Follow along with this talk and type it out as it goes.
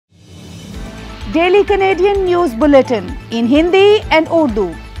Daily Canadian News Bulletin in Hindi and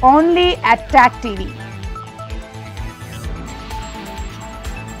Urdu only at TAC TV.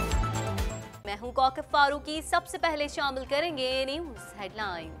 मैं हूं कौकब फारूकी। सबसे पहले शामिल करेंगे न्यूज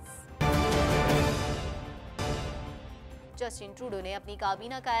हेडलाइंस। जस्टिन ट्रूडो ने अपनी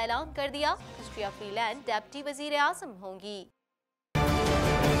काबीना का ऐलान कर दिया। क्रिस्टिया फ्रीलैंड डेप्टी वजीर आज़म होंगी।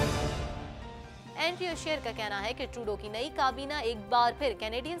 एंड्रयू शेर का कहना है कि ट्रूडो की नई काबीना एक बार फिर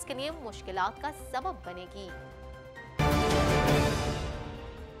कैनेडियंस के लिए मुश्किलात का सबब बनेगी।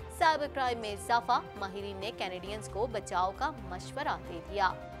 साइबर क्राइम में इजाफा, माहिरीन ने कैनेडियंस को बचाव का मशवरा दे दिया।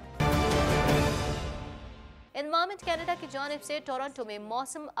 एनवायरमेंट कनाडा की जानिब से टोरंटो में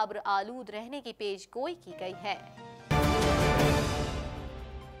मौसम अब्र आलूद रहने की पेशगोई की गई है।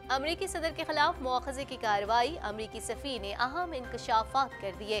 अमरीकी सदर के खिलाफ मुआखजे की कार्रवाई, अमरीकी सफीर ने अहम इंकशाफात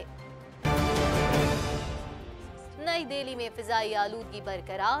कर दिए। नई दिल्ली में फिजाई आलूदगी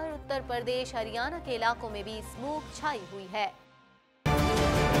बरकरार, उत्तर प्रदेश हरियाणा के इलाकों में भी स्मोक छाई हुई है।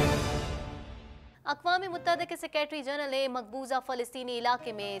 अक़वाम मुत्तहिदा के सेक्रेटरी जनरल ने मकबूजा फ़लस्तीनी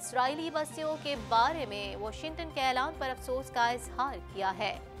इलाके में इसराइली बस्तियों के बारे में वाशिंगटन के ऐलान पर अफसोस का इजहार किया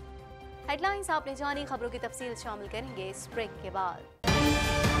है। हेडलाइंस आपने जानी, खबरों की तफसील शामिल करेंगे इस ब्रेक के बाद।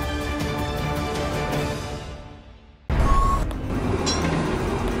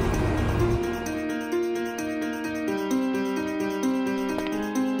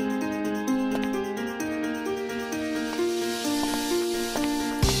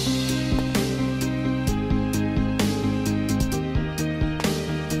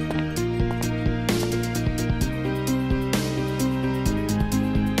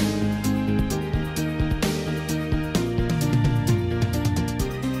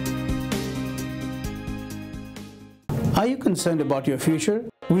 Are you concerned about your future?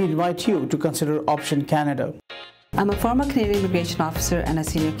 We invite you to consider Option Canada. I'm a former Canadian immigration officer and a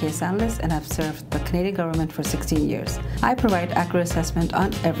senior case analyst, and I've served the Canadian government for 16 years. I provide accurate assessment on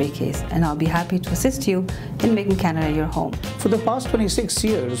every case, and I'll be happy to assist you in making Canada your home. For the past 26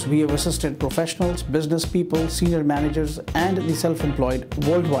 years, we have assisted professionals, business people, senior managers, and the self-employed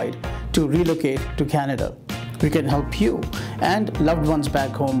worldwide to relocate to Canada. We can help you and loved ones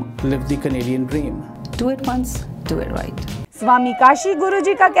back home live the Canadian dream. Do it once, do it right. स्वामी काशी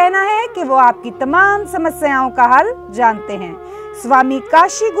गुरुजी का कहना है कि वो आपकी तमाम समस्याओं का हल जानते हैं। स्वामी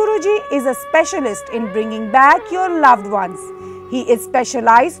काशी गुरुजी is a specialist in bringing back your loved ones. He is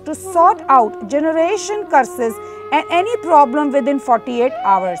specialized to sort out generation curses and any problem within 48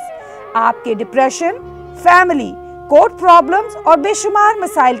 hours. आपके डिप्रेशन, फैमिली, कोर्ट प्रॉब्लम्स और बेशुमार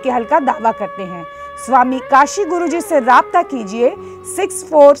मसाइल के हल का दावा करते हैं। स्वामी काशी गुरुजी से राब्ता कीजिए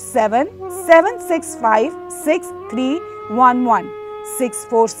 647-765-6311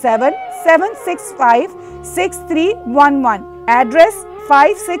 647-765-6311। Address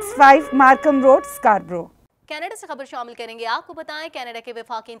 565 Markham road, Scarborough. Canada से खबर शामिल करेंगे। आपको बताएं, कनाडा के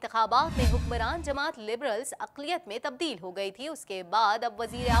वफाकी इंतखाबात में हुक्मरान जमात लिबरल्स अक़लियत में तब्दील हो गई थी। उसके बाद अब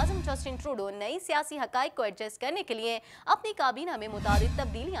वजीर आज़म जस्टिन ट्रूडो नई सियासी हक़ाइक़ को एडजस्ट करने के लिए अपनी काबीना में मुताबिक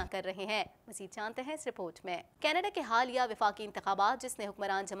तब्दीलियां कर रहे हैं। मज़ीद जानते हैं इस रिपोर्ट में। कनाडा के हालिया वफाकी इंतखाबात, जिसने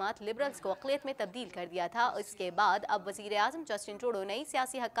हुक्मरान जमात लिबरल्स को अक़लियत में तब्दील कर दिया था, उसके बाद अब वजीर आज़म जस्टिन ट्रूडो नई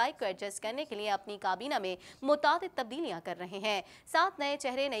सियासी हक़ाइक़ को एडजस्ट करने के लिए अपनी काबीना में मुताबिक तब्दीलियां कर रहे हैं। 7 नए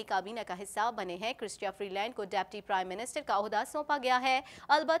चेहरे नई काबीना का हिस्सा बने हैं। क्रिस्टिया फ्रीलैंड को डेप्टी प्राइम मिनिस्टर का ओहदा सौंपा गया है।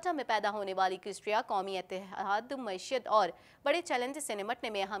 अल्बर्टा में पैदा होने वाली क्रिस्टिया कौमी इत्तेहाद, मईशत और बड़े चैलेंजेस से निमटने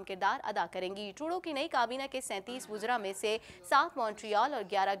में अहम किरदार अदा करेंगी। ट्रूडो की नई काबीना के 37 वुज़रा में से 7 मॉन्ट्रियल और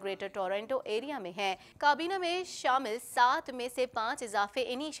 11 ग्रेटर टोरंटो एरिया में हैं। काबीना में शामिल 7 में से 5 इजाफे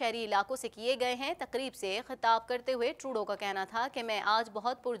इन्हीं शहरी इलाकों से किए गए हैं। तकरीब से खिताब करते हुए ट्रूडो का कहना था कि मैं आज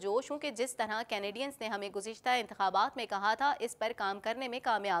बहुत पुरजोश हूँ कि जिस तरह कैनेडियंस ने हमें गुज़िश्ता इंतखाबात में कहा था, इस पर काम करने में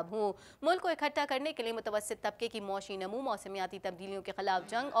कामयाब हूँ। मुल्क को इकट्ठा करने के लिए मुतवस्सित तबके की मौशी नमू, मौसमियाती तब्दीलियों के खिलाफ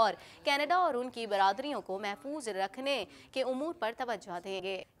जंग और कनाडा और उनकी बरादरियों को महफूज रखने के उमूर पर तवज्जो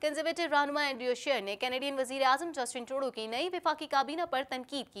देंगे। कंजर्वेटिव रहनुमा एंड्रयू शेर ने कैनेडियन वजीर आज़म जस्टिन ट्रूडो की नई वफाकी काबीना पर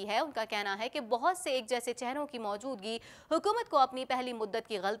तनकीद की है। उनका कहना है कि बहुत से एक जैसे चेहरों की मौजूदगी हुकूमत को अपनी पहली मुद्दत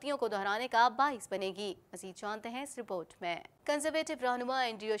की गलतियों को दोहराने का बाइस बनेगी। मज़ीद जानते हैं इस रिपोर्ट में। कंजर्वेटिव रहनुमा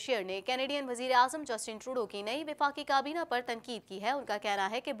एंड्रयू शेर ने कैनेडियन वजीर आज़म जस्टिन ट्रूडो की नई वफाकी काबीना पर तनकीद की है। उनका कहना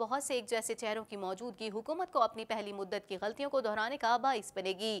है कि बहुत से एक जैसे चेहरों की मौजूदगी हुकूमत को अपनी पहली मुद्दत की गलतियों को दोहराने का बाइस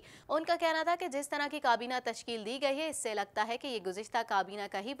बनेगी। उनका कहना था कि जिस तरह की काबीना तश्कील दी गई है, इससे लगता है कि ये गुज़िश्ता काबीना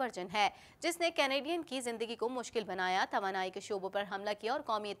का ही वर्जन है, जिसने कैनेडियन की जिंदगी को मुश्किल बनाया, तवानाई के शोबों पर हमला किया और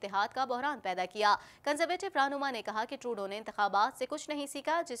कौमी इत्तेहाद का बहरान पैदा किया। कंजर्वेटिव रहनुमा ने कहा कि ट्रूडो ने इंतखाबात से कुछ नहीं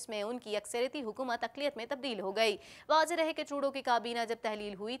सीखा, जिसमें उनकी अक्सरियती हुकूमत अक़लियत में तब्दील हो गई। वाज़ेह रहे कि ट्रूडो ट्रूडो की काबीना जब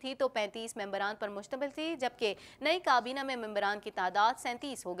तहलील हुई थी तो 35 मेंबरान पर मुश्तमिल थी, जबकि नई काबीना में मेंबरान की तादाद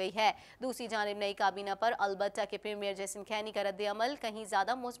 37 हो गई है। दूसरी जानिब नई काबीना पर अलबत्ता के प्रीमियर जैसन खैनी का रद्द अमल कहीं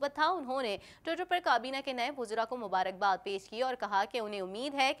ज्यादा मुस्बत था। उन्होंने ट्विटर पर काबीना के नए वज़रा को मुबारकबाद पेश की और कहा कि उन्हें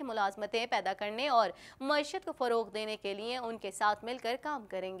उम्मीद है कि मुलाजमतें पैदा करने और मईशत को फरोग देने के लिए उनके साथ मिलकर काम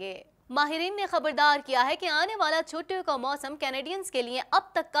करेंगे। माहिरीन ने खबरदार किया है कि आने वाला छुट्टियों का मौसम कैनेडियंस के लिए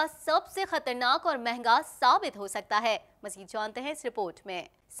अब तक का सबसे खतरनाक और महंगा साबित हो सकता है। मज़ीद जानते हैं इस रिपोर्ट में।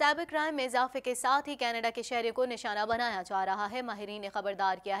 साइबर क्राइम में इजाफे के साथ ही कनाडा के शहरों को निशाना बनाया जा रहा है। माहिरीन ने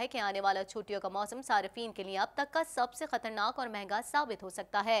खबरदार किया है कि आने वाला छुट्टियों का मौसम सार्फिन के लिए अब तक का सबसे खतरनाक और महंगा साबित हो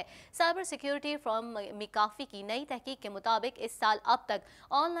सकता है। साइबर सिक्योरिटी फर्म मिकाफी की नई तहकीक के मुताबिक इस साल अब तक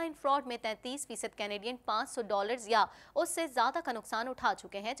ऑनलाइन फ्रॉड में 33% कैनेडियन $500 या उससे ज्यादा का नुकसान उठा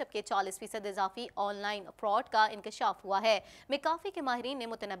चुके हैं, जबकि 40% इजाफी ऑनलाइन फ्रॉड का इंकशाफ हुआ है। मिकाफी के माहिरीन ने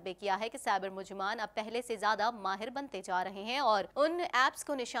मुतनब्बे किया है कि साइबर मुजरिमान अब पहले से ज्यादा माहिर बनते जा रहे हैं और उन एप्स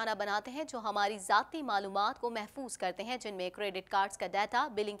को निशाना बनाते हैं जो हमारी जाती मालूमात को महफूज करते हैं, जिनमें क्रेडिट कार्ड्स का डाटा,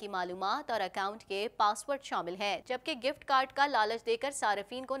 बिलिंग की मालूमात और अकाउंट के पासवर्ड शामिल हैं, जबकि गिफ्ट कार्ड का लालच देकर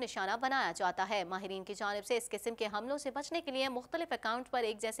सार्फिन को निशाना बनाया जाता है। माहिरीन की जानिब से इस किस्म के हमलों से बचने के लिए मुख्तलिफ अकाउंट पर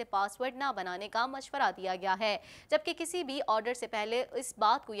एक जैसे पासवर्ड न बनाने का मशवरा दिया गया है, जबकि किसी भी ऑर्डर से पहले इस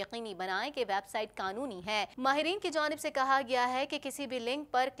बात को यकीनी बनाएं कि वेबसाइट कानूनी है। माहिरीन की जानिब से कहा गया है कि किसी भी लिंक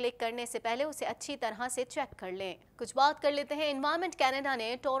पर क्लिक करने से पहले उसे अच्छी तरह से चेक कर लें। कुछ बात कर लेते हैं। एनवायरमेंट कनाडा ने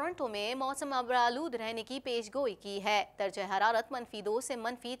टोरंटो में मौसम अबरालूद रहने की पेशगोई की है। दर्जा हरारत -2 से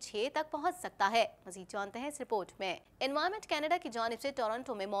 -6 तक पहुंच सकता है। मजीद जानते हैं इस रिपोर्ट में। एनवायरमेंट कनाडा की जानिब से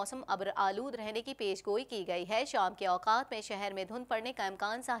टोरंटो में मौसम अबरालूद रहने की पेशगोई की गई है। शाम के औकात में शहर में धुंध पड़ने का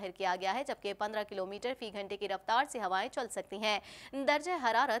इम्कान जाहिर किया गया है, जबकि 15 किलोमीटर फी घंटे की रफ्तार से हवाएं चल सकती हैं। दर्जा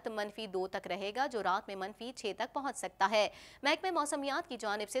हरारत -2 तक रहेगा, जो रात में -6 तक पहुंच सकता है। महकमे मौसमियात की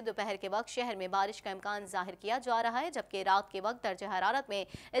जानिब से दोपहर के वक्त शहर में बारिश का इम्कान जाहिर किया जा रहा है, जबकि रात के वक्त दर्जा हरारत में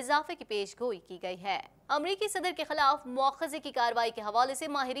इजाफे की पेशगोई की गई है। अमरीकी सदर के खिलाफ मुआखजे की कार्रवाई के हवाले से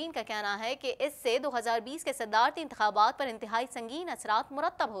माहिरीन का कहना है कि इससे 2020 के सदारती इंतखाबात पर इंतहाई संगीन असरात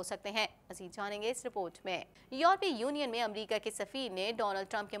मुरत्तब हो सकते हैं। मज़ीद जानेंगे इस रिपोर्ट में। यूरोपीय यूनियन में अमरीका के सफीर ने डोनाल्ड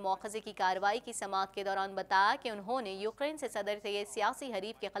ट्रंप के मुआखजे की कार्रवाई की समाअत के दौरान बताया कि उन्होंने यूक्रेन से सदर से सियासी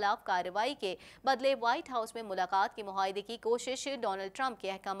हरीफ के खिलाफ कार्रवाई के बदले व्हाइट हाउस में मुलाकात की मुआहदे की कोशिश डोनाल्ड ट्रंप के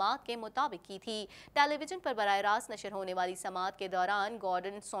अहकामात के मुताबिक की थी। टेलीविजन पर बराह रास्त नशर होने वाली समाअत के दौरान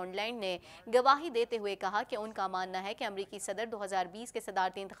गॉर्डन सॉन्डलैंड ने गवाही देते हुए कहा कि उनका मानना है कि अमरीकी सदर 2020 के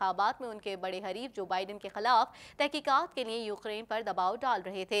सदारती इंतखाबात में उनके बड़े हरीफ जो बाइडन के खिलाफ तहकीकात के लिए यूक्रेन पर दबाव डाल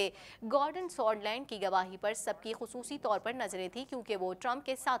रहे थे। गॉर्डन सॉन्डलैंड की गवाही पर सबकी खुसूसी तौर पर नजरें थी, क्योंकि वो ट्रंप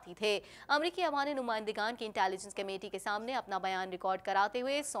के साथी थे। अमरीकी अवानी नुमाइंदगान की इंटेलिजेंस कमेटी के सामने अपना बयान रिकॉर्ड कराते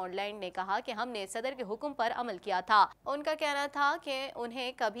हुए सॉन्डलैंड ने कहा कि हमने सदर के हुक्म पर अमल किया था। उनका कहना था कि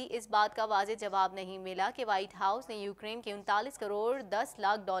उन्हें कभी इस बात का वाज़ेह जवाब नहीं मिला कि व्हाइट हाउस ने यूक्रेन के 39 करोड़ 10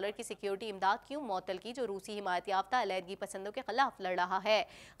 लाख डॉलर की सिक्योरिटी इमदाद क्यों मुअत्तल की, जो रूसी हिमायत याफ्ता अलहदगी पसंदों के खिलाफ लड़ रहा है।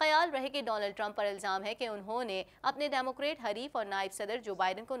 ख्याल रहे कि डोनाल्ड ट्रंप पर इल्जाम है कि उन्होंने अपने डेमोक्रेट हरीफ और नायब सदर जो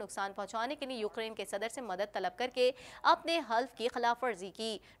बाइडन को नुकसान पहुंचाने के लिए यूक्रेन के सदर से मदद तलब करके अपने हल्फ की खिलाफ वर्जी की।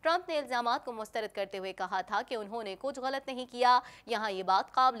 ट्रंप ने इल्जामात को मुस्तरद करते हुए कहा था कि उन्होंने कुछ गलत नहीं किया। यहाँ ये बात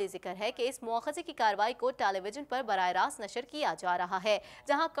काबिल जिक्र है कि इस मुआखजे की कार्रवाई को टेलीविजन पर बराह रास्त नशर किया जा रहा है,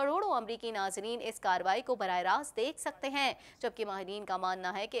 जहाँ करोड़ों अमरीकी नाजरीन इस कार्रवाई को बराह रास्त देख सकते हैं, जबकि माहिरीन का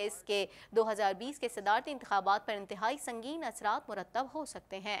मानना है कि इसके 2020 के सदारती इंतखाबात पर इंतहाई संगीन असरात मुरत्तब हो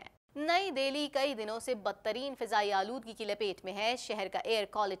सकते हैं। नई दिल्ली कई दिनों से बदतरीन फिजाई आलूदगी की लपेट में है। शहर का एयर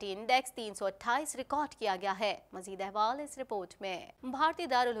क्वालिटी इंडेक्स 328 रिकॉर्ड किया गया है। मजीद अहवाल इस रिपोर्ट में। भारतीय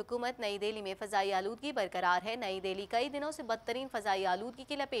दारुल हुकूमत नई दिल्ली में फिजाई आलूदगी बरकरार है। नई दिल्ली कई दिनों से बदतरीन फिजाई आलूदगी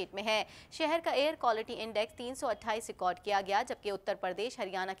की लपेट में है। शहर का एयर क्वालिटी इंडेक्स 328 रिकॉर्ड किया गया, जबकि उत्तर प्रदेश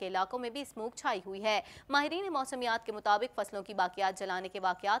हरियाणा के इलाकों में भी स्मोक छाई हुई है। माहिरीन मौसमियात के मुताबिक फसलों की बाकियात जलाने के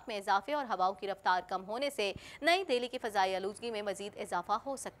वाकयात में इजाफे और हवाओं की रफ्तार कम होने से नई दिल्ली की फिजाई आलूदगी में मजीद इजाफा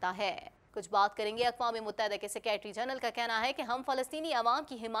हो सकता है। कुछ बात करेंगे। अक़वाम मुत्तहिदा के सेक्रेटरी जनरल का कहना है कि हम फ़लस्तीनी अवाम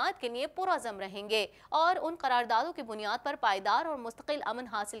की हिमायत के लिए पुरअज़्म रहेंगे और उन करारदादों की बुनियाद पर पायदार और मुस्तकिल अमन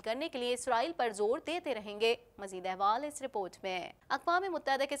हासिल करने के लिए इसराइल पर जोर देते रहेंगे। मज़ीद अहवाल इस रिपोर्ट में। अक़वाम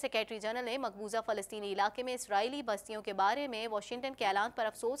मुत्तहिदा के सेक्रेटरी जनरल ने मकबूजा फ़लस्तीनी इलाके में इसराइली बस्तियों के बारे में वाशिंगटन के ऐलान पर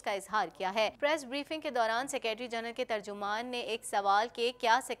अफसोस का इजहार किया है। प्रेस ब्रीफिंग के दौरान सेक्रेटरी जनरल के तर्जुमान ने एक सवाल के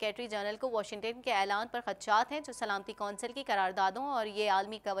क्या सेक्रेटरी जनरल को वाशिंगटन के ऐलान पर खदशात हैं जो सलामती कौंसिल की करारदादों और ये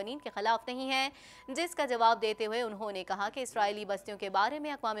आलमी कवानीन के खिलाफ साफ नहीं है, जिसका जवाब देते हुए उन्होंने कहा कि इसराइली बस्तियों के बारे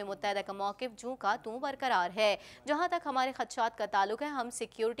में अक़वाम मुत्तहिदा का मौक़िफ़ जूं का तूं बरकरार है। जहां तक हमारे खदशात का ताल्लुक है, हम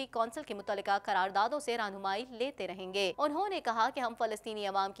सिक्योरिटी कौंसिल की मुतल्लिका करारदादों से रहनुमाई लेते रहेंगे। उन्होंने कहा कि हम फ़लस्तीनी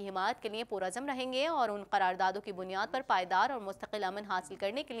अवाम की हिमायत के लिए पुरअज़्म रहेंगे और उन करारदादों की बुनियाद पर पायदार और मुस्तक़िल अमन हासिल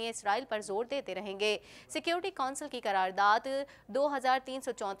करने के लिए इसराइल पर जोर देते रहेंगे। सिक्योरिटी कौंसिल की करारदाद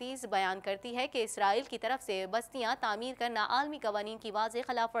 2334 बयान करती है कि इसराइल की तरफ से बस्तियां तामीर करना आलमी कवानीन की वाज़ेह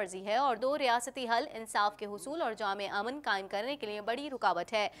खिलाफ वर्जी है और 2 रियासती हल इंसाफ के हुसूल और जामे अमन कायम करने के लिए बड़ी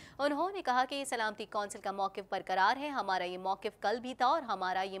रुकावट है। उन्होंने कहा कि सलामती कौंसिल का मौक़िफ़ बरकरार है। हमारा ये मौक़िफ़ कल भी था और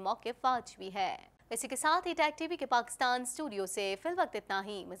हमारा ये मौक़िफ़ आज भी है। इसी के साथ ही टैग टीवी के पाकिस्तान स्टूडियो से फिल वक्त इतना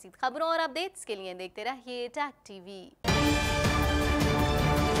ही। मज़ीद खबरों और अपडेट्स के लिए देखते रहिए tag TV.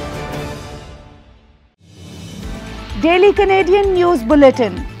 Daily Canadian News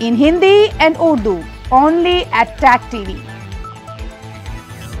Bulletin in Hindi and Urdu only at Tag TV.